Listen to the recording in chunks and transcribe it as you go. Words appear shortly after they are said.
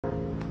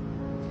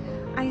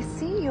I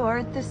see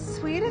you're the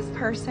sweetest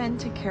person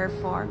to care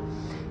for,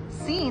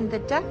 seeing the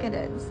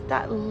decadence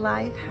that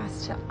life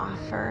has to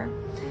offer.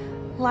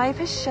 Life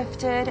has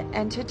shifted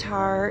into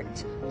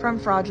tart from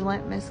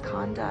fraudulent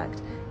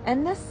misconduct,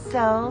 and the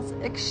cells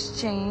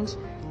exchange,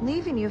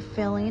 leaving you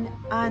feeling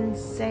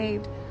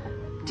unsaved,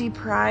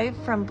 deprived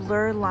from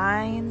blurred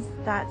lines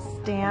that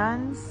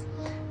stands.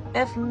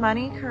 If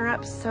money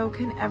corrupts, so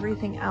can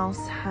everything else,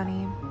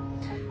 honey.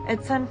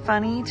 It's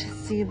unfunny to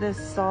see this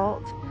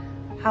salt.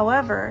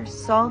 However,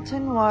 salt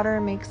and water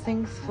makes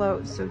things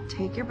float, so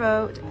take your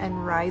boat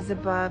and rise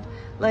above,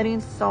 letting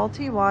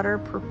salty water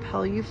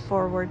propel you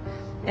forward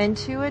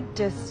into a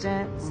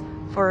distance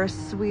for a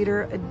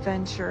sweeter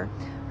adventure.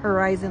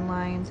 Horizon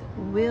lines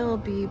will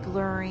be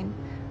blurring,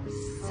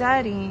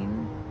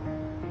 setting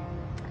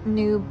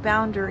new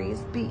boundaries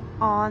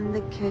beyond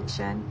the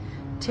kitchen,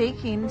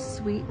 taking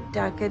sweet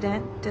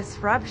decadent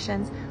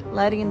disruptions,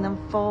 letting them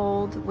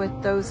fold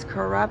with those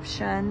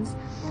corruptions.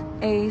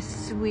 A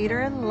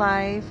sweeter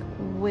life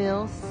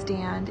will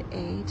stand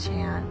a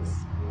chance.